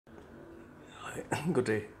Hi, good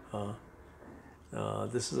day.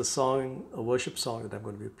 This is a song, a worship song that I'm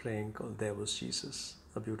going to be playing called There Was Jesus.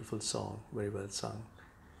 A beautiful song, very well sung.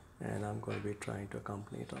 And I'm going to be trying to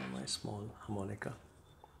accompany it on my small harmonica.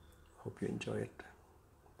 Hope you enjoy it.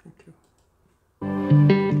 Thank you.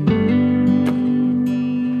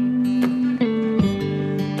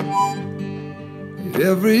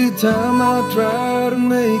 Every time I try to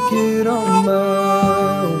make it on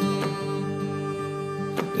my own,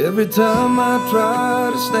 every time I try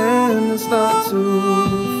to stand and start to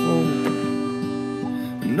fall,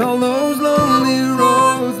 and all those lonely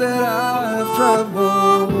roads that I've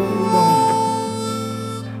traveled on,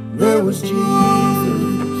 there was Jesus.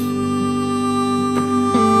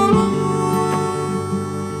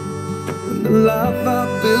 When the life I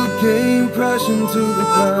built came crashing to the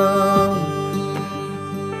ground,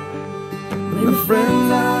 when the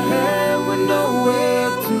friends I had were nowhere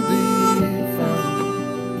to be found,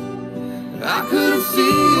 I couldn't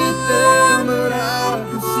see it then, but I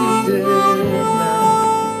can see it now.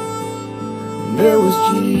 And there was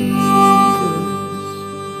Jesus.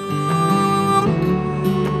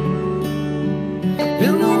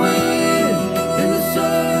 In the waiting, in the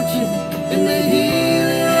searching, in the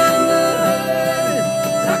healing and the hurting,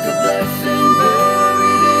 like a blessing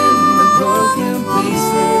buried in the broken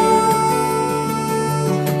pieces.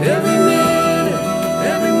 Every minute,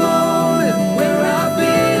 every moment, where I've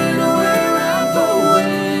been or where I'm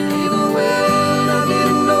going, even when I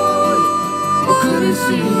didn't know it or couldn't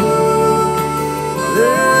see it,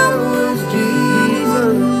 there was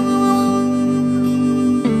Jesus.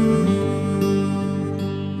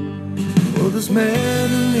 Oh, this man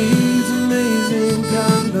who needs amazing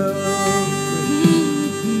kind of grace,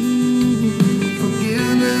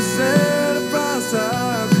 forgiveness at a price I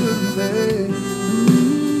couldn't pay.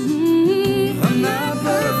 I'm not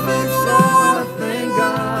perfect, so I thank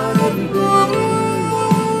God every day.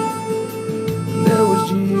 And there was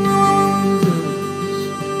Jesus.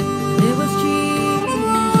 There was Jesus.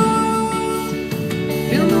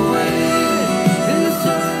 In the waiting, in the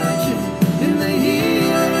searching, in the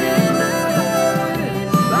healing and the hurting,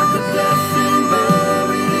 like a blessing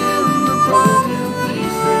buried in the broken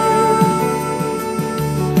pieces.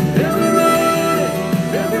 Every minute,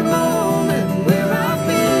 every moment, where I've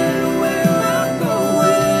been, where I'm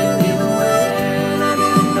going, even when I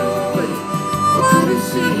didn't know it or couldn't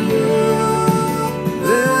see it,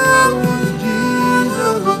 there was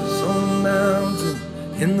Jesus on the mountain,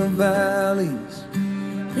 in the valleys,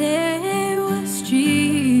 There was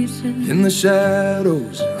Jesus. in the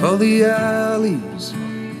shadows of the alleys,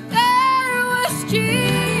 There was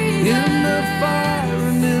Jesus. in the fire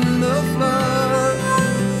and in the flood.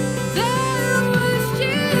 There was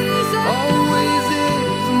Jesus. Always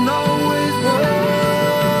is and always was.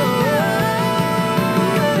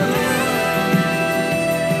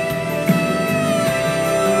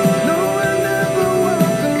 No, I never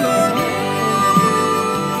walk alone.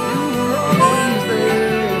 You were always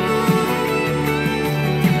there.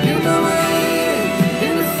 In the waiting,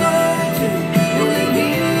 in the searching, in the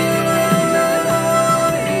healing and the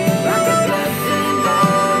hurting, like a blessing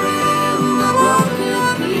buried in the broken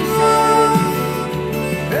pieces.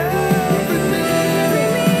 Every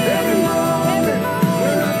minute, every moment,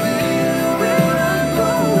 where I've been, where I'm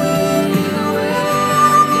going, even when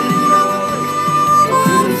I didn't know it or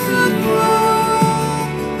couldn't see it,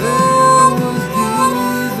 there was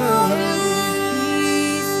Jesus.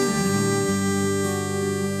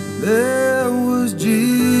 There was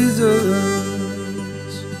Jesus.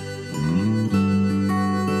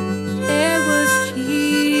 There was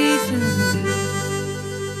Jesus.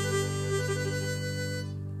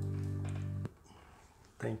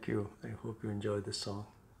 Thank you. I hope you enjoyed this song.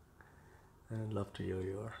 And I'd love to hear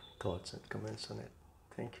your thoughts and comments on it.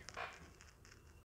 Thank you.